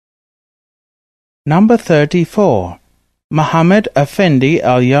Number 34. Muhammad Effendi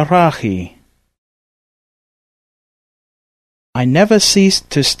al-YARAGHI. I never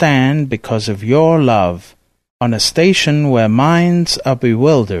ceased to stand because of your love on a station where minds are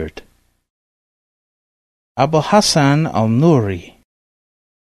bewildered. Abu Hassan al-Nuri.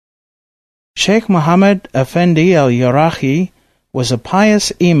 Sheikh Muhammad Effendi al-YARAGHI was a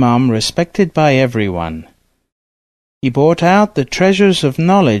pious imam respected by everyone. He brought out the treasures of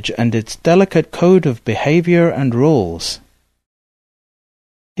knowledge and its delicate code of behavior and rules.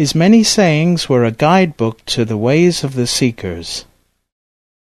 His many sayings were a guidebook to the ways of the seekers.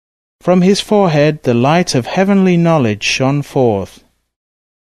 From his forehead the light of heavenly knowledge shone forth.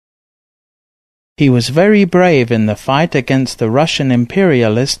 He was very brave in the fight against the Russian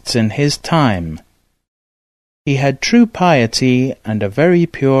imperialists in his time. He had true piety and a very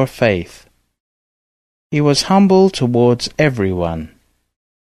pure faith. He was humble towards everyone.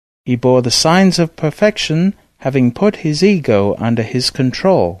 He bore the signs of perfection, having put his ego under his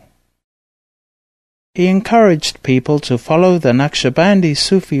control. He encouraged people to follow the Naqshbandi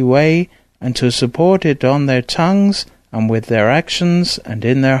Sufi way and to support it on their tongues and with their actions and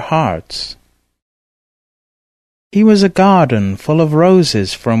in their hearts. He was a garden full of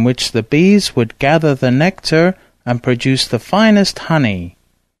roses from which the bees would gather the nectar and produce the finest honey.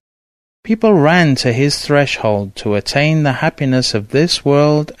 People ran to his threshold to attain the happiness of this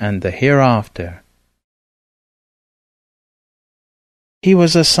world and the hereafter. He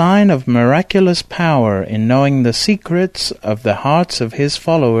was a sign of miraculous power in knowing the secrets of the hearts of his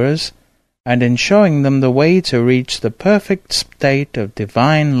followers and in showing them the way to reach the perfect state of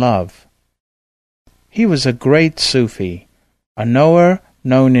divine love. He was a great Sufi, a knower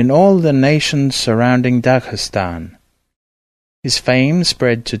known in all the nations surrounding Dagestan. His fame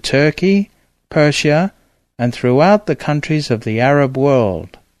spread to Turkey, Persia, and throughout the countries of the Arab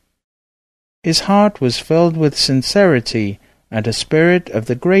world. His heart was filled with sincerity and a spirit of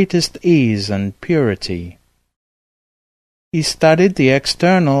the greatest ease and purity. He studied the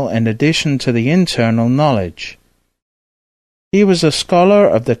external in addition to the internal knowledge. He was a scholar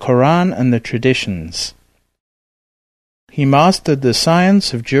of the Quran and the traditions. He mastered the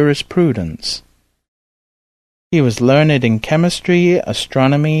science of jurisprudence. He was learned in chemistry,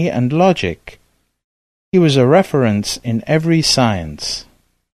 astronomy, and logic. He was a reference in every science.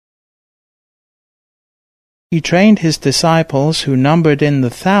 He trained his disciples who numbered in the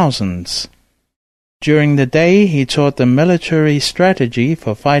thousands. During the day he taught them military strategy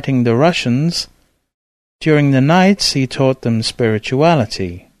for fighting the Russians. During the nights he taught them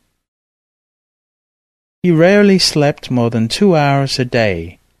spirituality. He rarely slept more than 2 hours a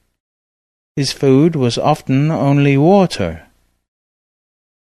day. His food was often only water.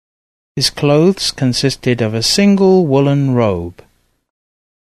 His clothes consisted of a single woolen robe.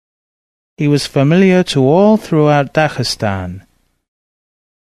 He was familiar to all throughout Dagestan.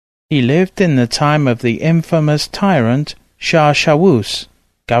 He lived in the time of the infamous tyrant Shah Shawus,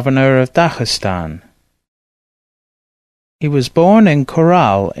 governor of Dagestan. He was born in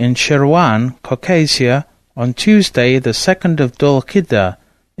Khoral in Shirwan, Caucasia, on Tuesday the 2nd of Dhul-Qiddah,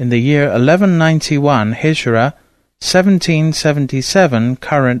 in the year 1191 Hijra, 1777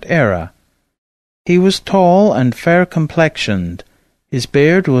 current era. He was tall and fair-complexioned. His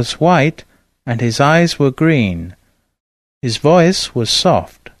beard was white, and his eyes were green. His voice was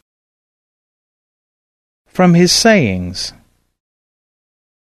soft. From his sayings: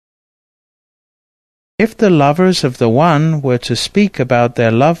 if the lovers of the One were to speak about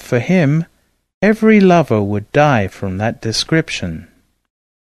their love for him, every lover would die from that description.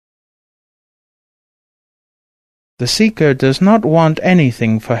 The seeker does not want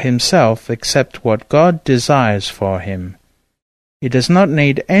anything for himself except what God desires for him. He does not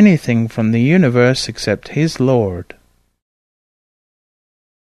need anything from the universe except his Lord.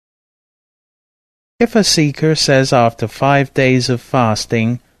 If a seeker says after 5 days of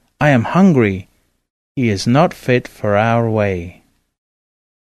fasting, "I am hungry," he is not fit for our way.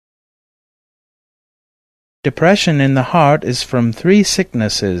 Depression in the heart is from 3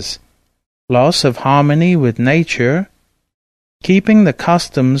 sicknesses: loss of harmony with nature, keeping the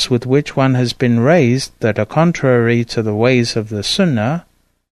customs with which one has been raised that are contrary to the ways of the Sunnah,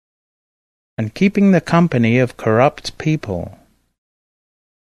 and keeping the company of corrupt people.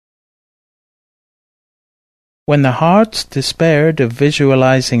 When the hearts despaired of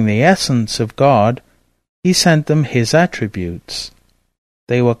visualizing the essence of God, he sent them his attributes.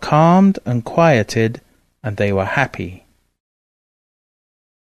 They were calmed and quieted, and they were happy.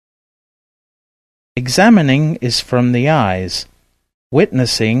 Examining is from the eyes,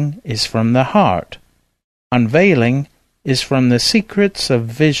 witnessing is from the heart, unveiling is from the secrets of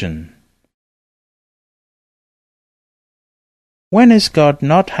vision. When is God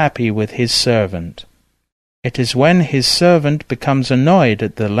not happy with his servant? It is when his servant becomes annoyed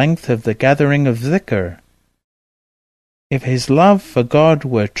at the length of the gathering of dhikr. If his love for God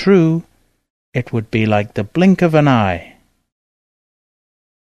were true, it would be like the blink of an eye.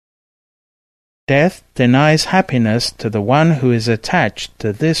 Death denies happiness to the one who is attached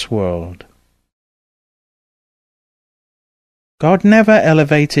to this world. God never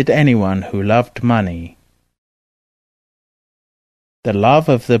elevated anyone who loved money. The love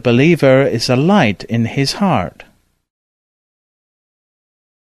of the believer is a light in his heart.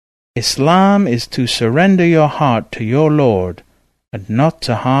 Islam is to surrender your heart to your Lord and not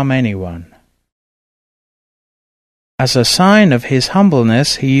to harm anyone. As a sign of his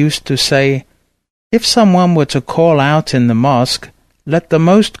humbleness, he used to say, "If someone were to call out in the mosque, 'Let the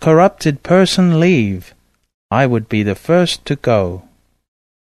most corrupted person leave,' I would be the first to go."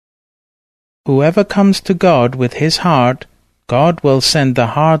 Whoever comes to God with his heart, God will send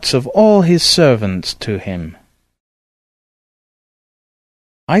the hearts of all his servants to him.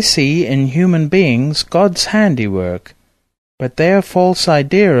 I see in human beings God's handiwork, but their false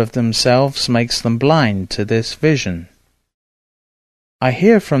idea of themselves makes them blind to this vision. I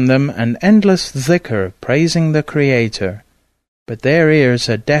hear from them an endless dhikr praising the Creator, but their ears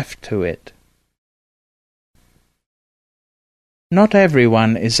are deaf to it. Not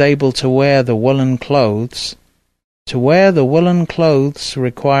everyone is able to wear the woolen clothes. To wear the woolen clothes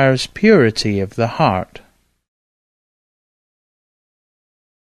requires purity of the heart.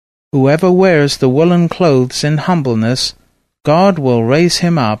 Whoever wears the woolen clothes in humbleness, God will raise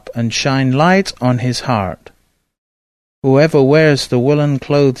him up and shine light on his heart. Whoever wears the woolen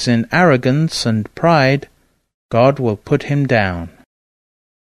clothes in arrogance and pride, God will put him down.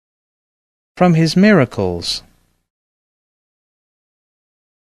 From his miracles.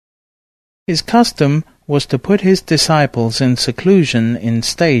 His custom was to put his disciples in seclusion in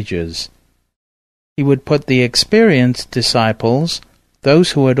stages. He would put the experienced disciples,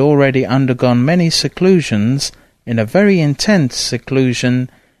 those who had already undergone many seclusions, in a very intense seclusion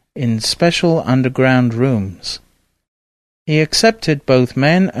in special underground rooms. He accepted both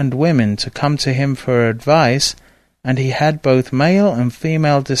men and women to come to him for advice, and he had both male and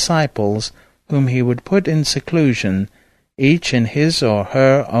female disciples whom he would put in seclusion, each in his or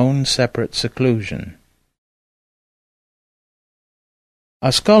her own separate seclusion.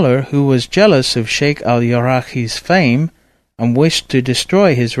 A scholar who was jealous of Sheikh al-YARAGHI's fame and wished to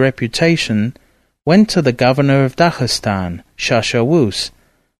destroy his reputation went to the governor of Dagestan, Shashawuz,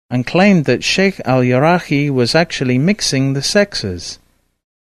 and claimed that Sheikh al-YARAGHI was actually mixing the sexes.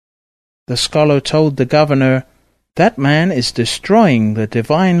 The scholar told the governor, "That man is destroying the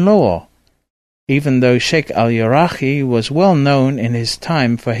divine law," even though Sheikh al-YARAGHI was well known in his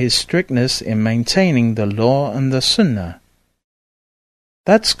time for his strictness in maintaining the law and the sunnah.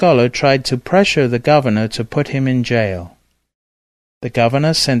 That scholar tried to pressure the governor to put him in jail. The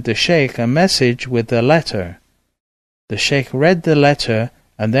governor sent the sheikh a message with a letter. The sheikh read the letter,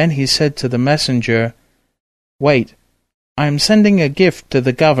 and then he said to the messenger, "Wait, I am sending a gift to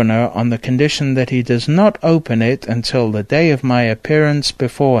the governor on the condition that he does not open it until the day of my appearance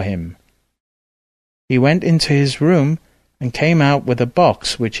before him." He went into his room and came out with a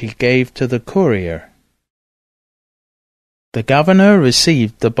box which he gave to the courier. The governor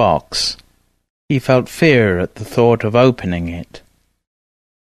received the box. He felt fear at the thought of opening it.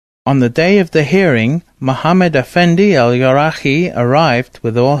 On the day of the hearing, MUHAMMAD EFFENDI al-YARAGHI arrived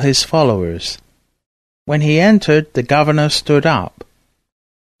with all his followers. When he entered, the governor stood up.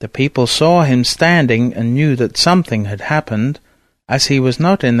 The people saw him standing and knew that something had happened, as he was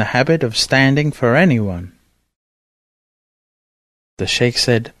not in the habit of standing for anyone. The sheikh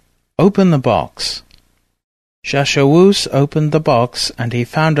said, "Open the box." Shashawuz opened the box, and he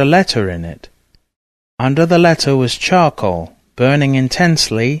found a letter in it. Under the letter was charcoal, burning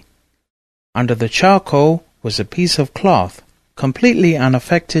intensely. Under the charcoal was a piece of cloth, completely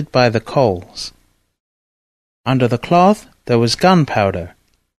unaffected by the coals. Under the cloth there was gunpowder.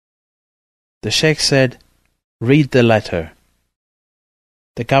 The sheikh said, "Read the letter."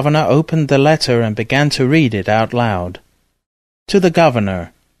 The governor opened the letter and began to read it out loud. To the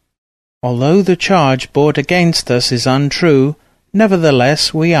governor, "Although the charge brought against us is untrue,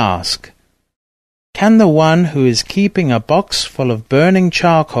 nevertheless we ask, can the one who is keeping a box full of burning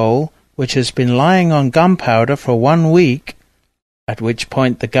charcoal, which has been lying on gunpowder for 1 week," at which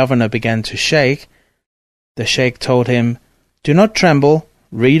point the governor began to shake. The sheikh told him, "Do not tremble,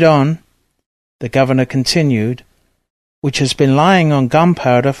 read on." The governor continued, "Which has been lying on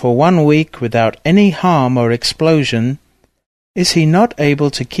gunpowder for 1 week without any harm or explosion, is he not able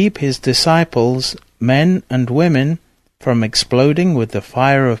to keep his disciples, men and women, from exploding with the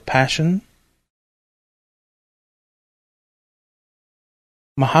fire of passion?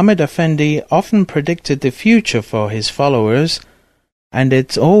 Muhammad Effendi often predicted the future for his followers, and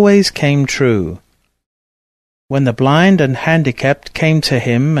it always came true. When the blind and handicapped came to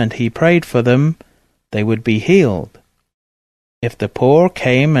him and he prayed for them, they would be healed. If the poor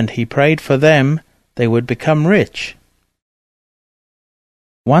came and he prayed for them, they would become rich.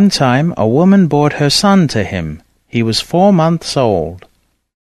 One time a woman brought her son to him. He was 4 months old.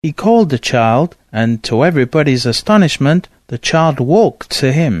 He called the child, and to everybody's astonishment, the child walked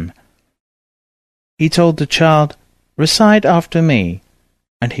to him. He told the child, "Recite after me,"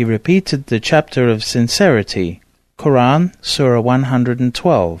 and he repeated the chapter of sincerity, Quran, Surah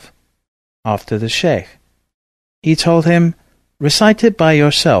 112, after the sheikh. He told him, "Recite it by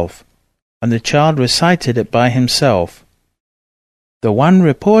yourself," and the child recited it by himself. The one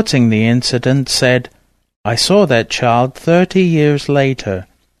reporting the incident said, "I saw that child 30 years later,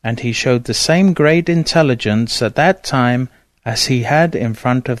 and he showed the same great intelligence at that time as he had in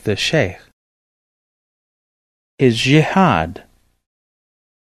front of the sheikh." His jihad.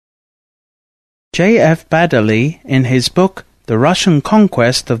 J.F. Badali, in his book The Russian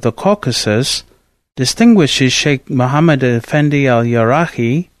Conquest of the Caucasus, distinguishes Sheikh Muhammad Effendi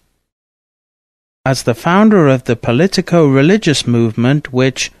al-YARAGHI as the founder of the politico-religious movement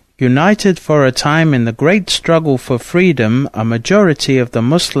which united for a time in the great struggle for freedom a majority of the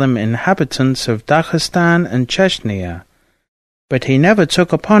Muslim inhabitants of Dagestan and Chechnya. But he never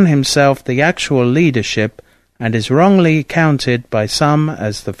took upon himself the actual leadership and is wrongly counted by some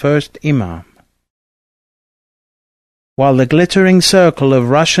as the first imam. While the glittering circle of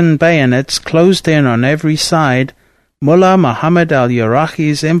Russian bayonets closed in on every side, Mullah Muhammad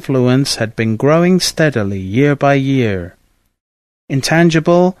al-YARAGHI's influence had been growing steadily year by year.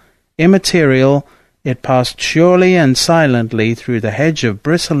 Intangible, immaterial, it passed surely and silently through the hedge of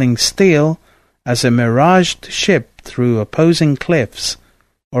bristling steel as a miraged ship through opposing cliffs,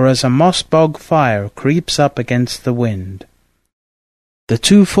 or as a moss-bog fire creeps up against the wind. The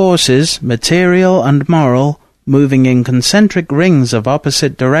two forces, material and moral, moving in concentric rings of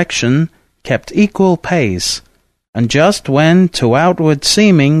opposite direction, kept equal pace, and just when, to outward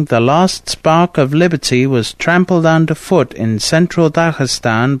seeming, the last spark of liberty was trampled underfoot in central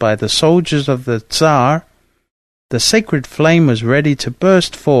Dagestan by the soldiers of the Tsar, the sacred flame was ready to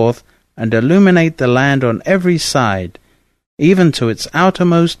burst forth and illuminate the land on every side, even to its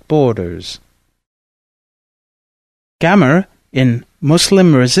outermost borders. Gammer, in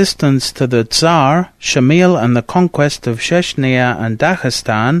Muslim Resistance to the Tsar, Shamil and the Conquest of Chechnya and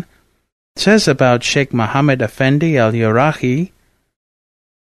Dagestan, says about Sheikh Muhammad Effendi al-YARAGHI,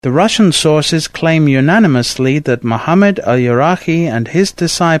 "The Russian sources claim unanimously that Muhammad al-YARAGHI and his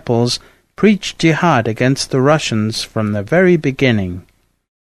disciples preached jihad against the Russians from the very beginning."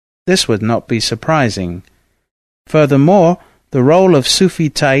 This would not be surprising. Furthermore, the role of Sufi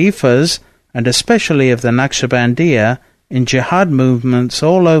taifas, and especially of the Naqshbandiya, in jihad movements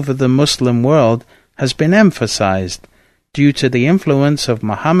all over the Muslim world has been emphasized, due to the influence of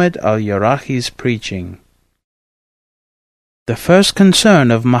Muhammad al-YARAGHI's preaching. The first concern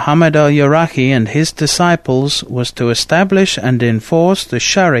of Muhammad al-YARAGHI and his disciples was to establish and enforce the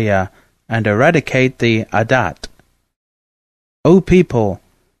Sharia and eradicate the Adat. "O people,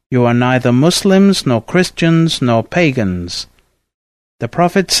 you are neither Muslims nor Christians nor pagans." The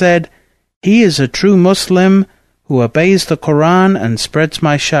Prophet said, "He is a true Muslim who obeys the Quran and spreads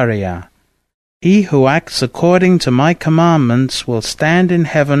my Sharia. He who acts according to my commandments will stand in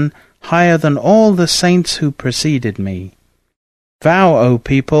heaven higher than all the saints who preceded me. Vow, O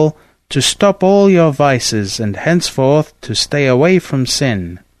people, to stop all your vices and henceforth to stay away from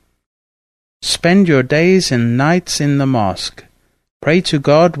sin. Spend your days and nights in the mosque. Pray to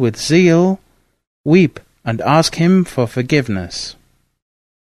God with zeal. Weep and ask Him for forgiveness."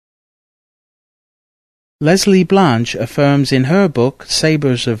 Leslie Blanche affirms in her book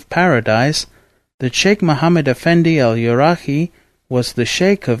Sabres of Paradise that Sheikh Muhammad Effendi al-YARAGHI was the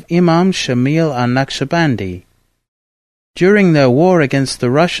sheikh of Imam Shamil al-Naqshbandi. During their war against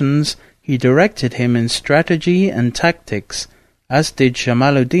the Russians, he directed him in strategy and tactics, as did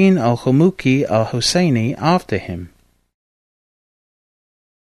Jamaluddin al-Khumuki al-Husseini after him.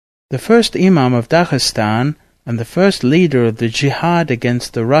 The first Imam of Dagestan and the first leader of the jihad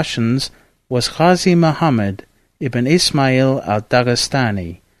against the Russians was Ghazi Muhammad ibn Ismail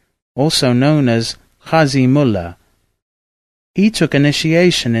al-Dagestani, also known as Ghazi Mullah. He took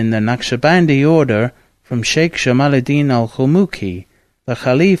initiation in the Naqshbandi order from Sheikh Jamaluddin al-Khumuki, the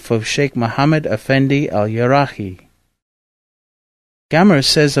Khalif of Sheikh Muhammad Effendi al-YARAGHI. Gammer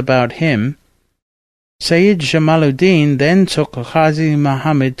says about him, Sayyid Jamaluddin then took Ghazi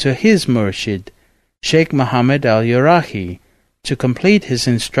Muhammad to his murshid, Sheikh Muhammad al-YARAGHI, to complete his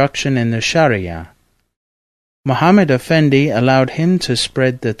instruction in the Sharia. Muhammad Effendi allowed him to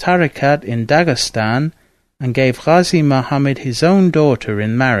spread the tariqat in Dagestan and gave Ghazi Muhammad his own daughter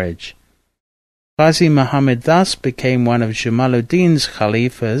in marriage. Ghazi Muhammad thus became one of Jamaluddin's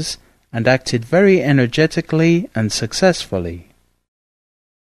Khalifas and acted very energetically and successfully.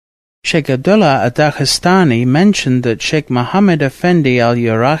 Sheikh Abdullah ad-Daghestani mentioned that Sheikh Muhammad Effendi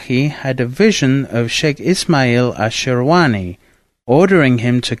al-YARAGHI had a vision of Sheikh Ismail ash-Shirwani, ordering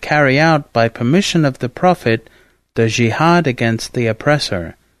him to carry out by permission of the Prophet the jihad against the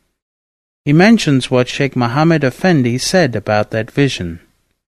oppressor. He mentions what Sheikh Muhammad Effendi said about that vision.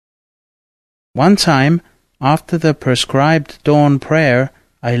 One time, after the prescribed dawn prayer,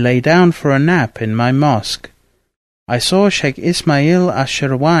 I lay down for a nap in my mosque. I saw Sheikh Ismail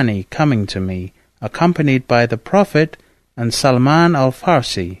ash-Shirwani coming to me, accompanied by the Prophet and Salman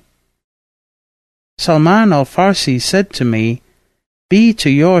al-Farsi. Salman al-Farsi said to me, "Be to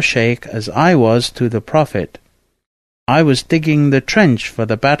your Sheikh as I was to the Prophet. I was digging the trench for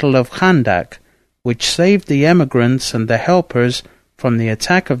the Battle of Khandak, which saved the emigrants and the helpers from the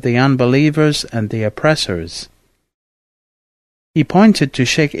attack of the unbelievers and the oppressors." He pointed to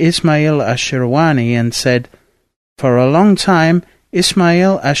Sheikh Ismail ash-Shirwani and said, "For a long time,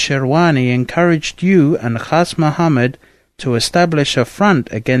 Ismail ash-Shirwani encouraged you and Khas Muhammad to establish a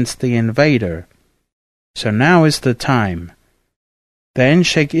front against the invader. So now is the time." Then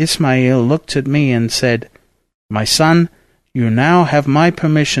Sheikh Ismail looked at me and said, "My son, you now have my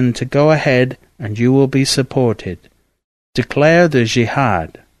permission to go ahead and you will be supported. Declare the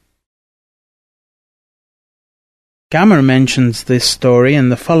jihad." Gammer mentions this story in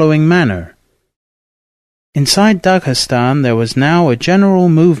the following manner. Inside Dagestan there was now a general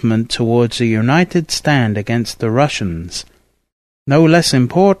movement towards a united stand against the Russians. No less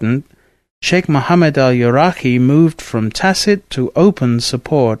important, Sheikh Muhammad al-YARAGHI moved from tacit to open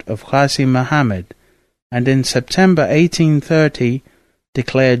support of Ghazi Muhammad, and in September 1830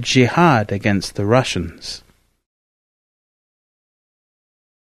 declared jihad against the Russians.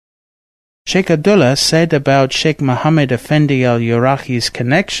 Sheikh Abdullah said about Sheikh Muhammad Effendi al-YARAGHI's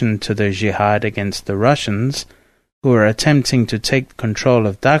connection to the jihad against the Russians, who were attempting to take control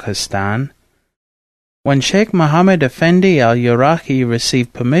of Dagestan, "When Sheikh Muhammad Effendi al-YARAGHI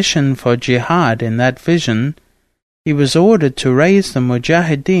received permission for jihad in that vision, he was ordered to raise the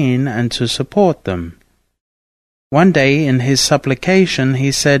mujahideen and to support them. One day in his supplication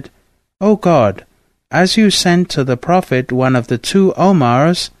he said, 'O God, as you sent to the Prophet one of the two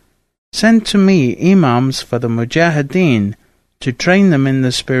Omars, send to me imams for the mujahideen to train them in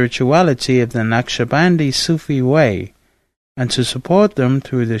the spirituality of the Naqshbandi Sufi way, and to support them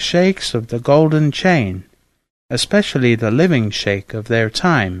through the sheikhs of the golden chain, especially the living sheikh of their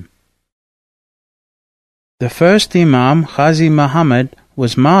time.' The first imam, Ghazi Muhammad,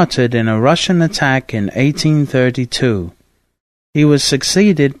 was martyred in a Russian attack in 1832. He was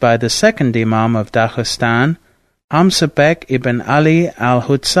succeeded by the second imam of Dagestan, Hamza Bek ibn Ali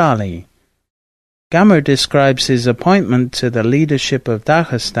al-Hutsali. Gammer describes his appointment to the leadership of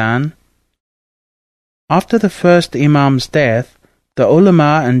Dagestan. After the first imam's death, the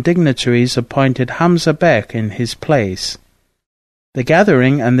ulama and dignitaries appointed Hamza Bek in his place. The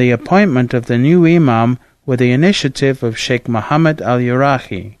gathering and the appointment of the new imam were the initiative of Sheikh Muhammad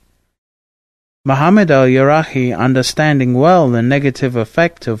al-YARAGHI. Muhammad al-YARAGHI, understanding well the negative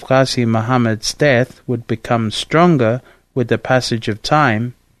effect of Ghazi Muhammad's death would become stronger with the passage of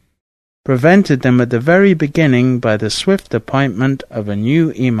time, prevented them at the very beginning by the swift appointment of a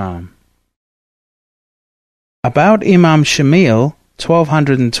new imam. About Imam Shamil,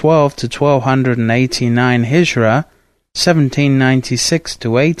 1212 to 1289 Hijra, 1796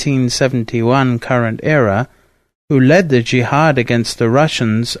 to 1871 current era, who led the jihad against the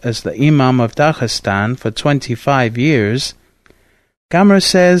Russians as the Imam of Dagestan for 25 years, Gammer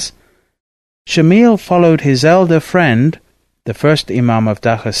says, "Shamil followed his elder friend, the first Imam of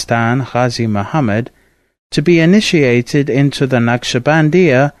Dagestan, Ghazi Muhammad, to be initiated into the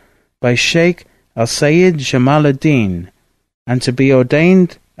Naqshbandiya by Sheikh al-Sayyid Jamaluddin, and to be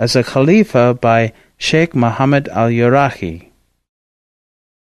ordained as a Khalifa by Sheikh Muhammad al-YARAGHI.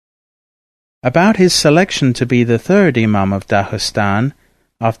 About his selection to be the third Imam of Dagestan,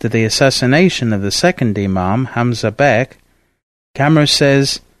 after the assassination of the second Imam, Hamza Bek, Gammer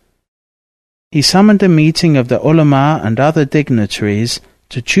says, "He summoned a meeting of the ulama and other dignitaries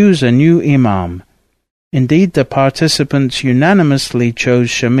to choose a new Imam. Indeed, the participants unanimously chose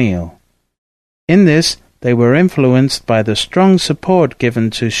Shamil. In this, they were influenced by the strong support given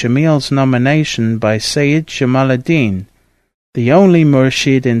to Shamil's nomination by Sayyid Jamaluddin, the only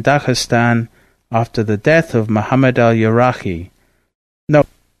murshid in Dagestan after the death of Muhammad al-YARAGHI,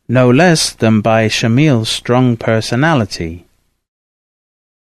 no less than by Shamil's strong personality.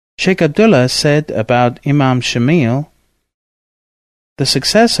 Sheikh Abdullah said about Imam Shamil, "The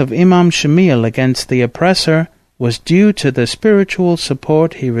success of Imam Shamil against the oppressor was due to the spiritual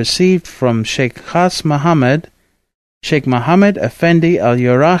support he received from Sheikh Khas Muhammad, Sheikh Muhammad Effendi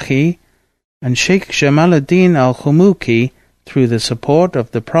al-YARAGHI, and Sheikh Jamaluddin al-Khumuki through the support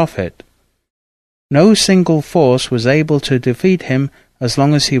of the Prophet. No single force was able to defeat him as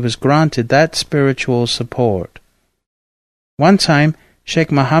long as he was granted that spiritual support. One time,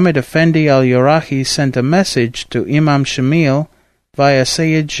 Sheikh Muhammad Effendi al-YARAGHI sent a message to Imam Shamil via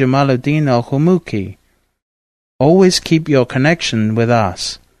Sayyid Jamaluddin al-Khumuki. Always keep your connection with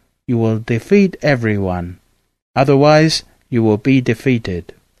us. You will defeat everyone. Otherwise, you will be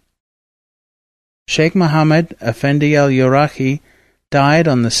defeated." Sheikh Muhammad Effendi al-YARAGHI died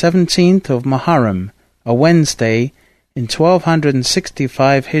on the 17th of Muharram, a Wednesday, in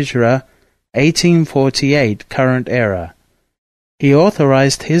 1265 Hijrah, 1848 current era. He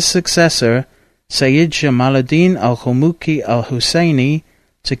authorized his successor, Sayyid Jamaluddin al-Khumuki al-Husseini,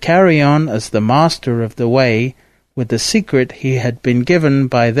 to carry on as the master of the way with the secret he had been given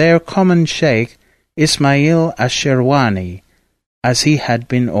by their common sheikh, Ismail Ash-Shirwani, as he had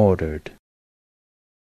been ordered.